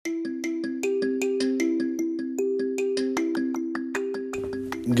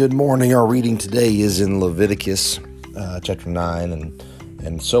Good morning. Our reading today is in Leviticus chapter 9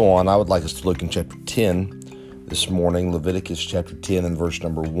 and so on. I would like us to look in chapter 10 this morning, Leviticus chapter 10 and verse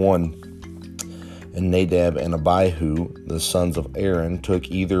number 1. And Nadab and Abihu, the sons of Aaron, took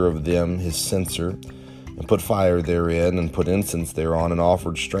either of them his censer and put fire therein and put incense thereon and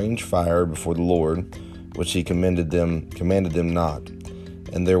offered strange fire before the Lord, which he commanded them not.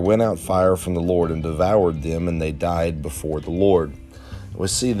 And there went out fire from the Lord and devoured them, and they died before the Lord. We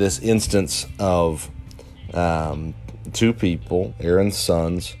see this instance of two people, Aaron's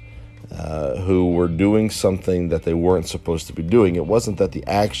sons, who were doing something that they weren't supposed to be doing. It wasn't that the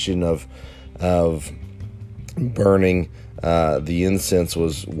action of burning the incense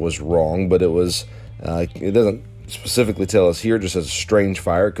was wrong, but it was. It doesn't specifically tell us here, just as a strange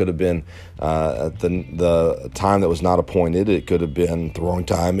fire. It could have been at the time that was not appointed. It could have been at the wrong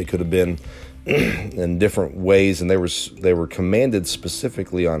time. It could have been in different ways, and they were commanded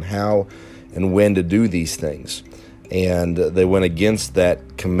specifically on how and when to do these things. And they went against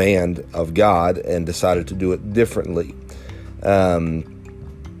that command of God and decided to do it differently. You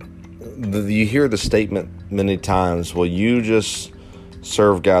hear the statement many times, well, you just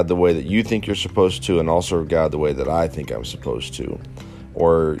serve God the way that you think you're supposed to, and I'll serve God the way that I think I'm supposed to.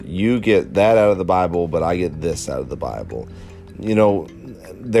 Or you get that out of the Bible, but I get this out of the Bible. You know,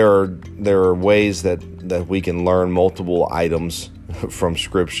 there are ways that we can learn multiple items from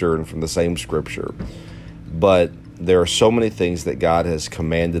Scripture and from the same Scripture. But there are so many things that God has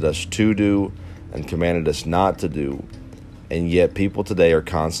commanded us to do and commanded us not to do. And yet people today are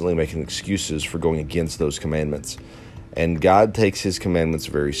constantly making excuses for going against those commandments. And God takes His commandments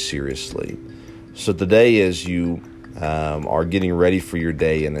very seriously. So today, as you are getting ready for your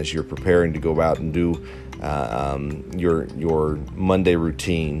day and as you're preparing to go out and do your Monday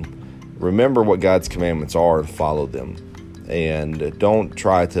routine, remember what God's commandments are and follow them. And don't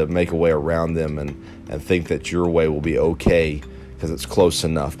try to make a way around them and think that your way will be okay because it's close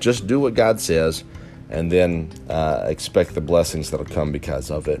enough. Just do what God says, and then expect the blessings that'll come because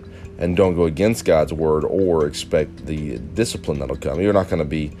of it. And don't go against God's word or expect the discipline that'll come. You're not going to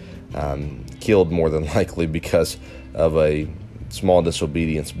be killed more than likely because of a small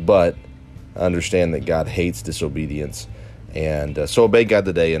disobedience, but understand that God hates disobedience. And so obey God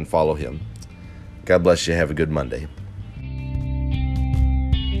today and follow Him. God bless you. Have a good Monday.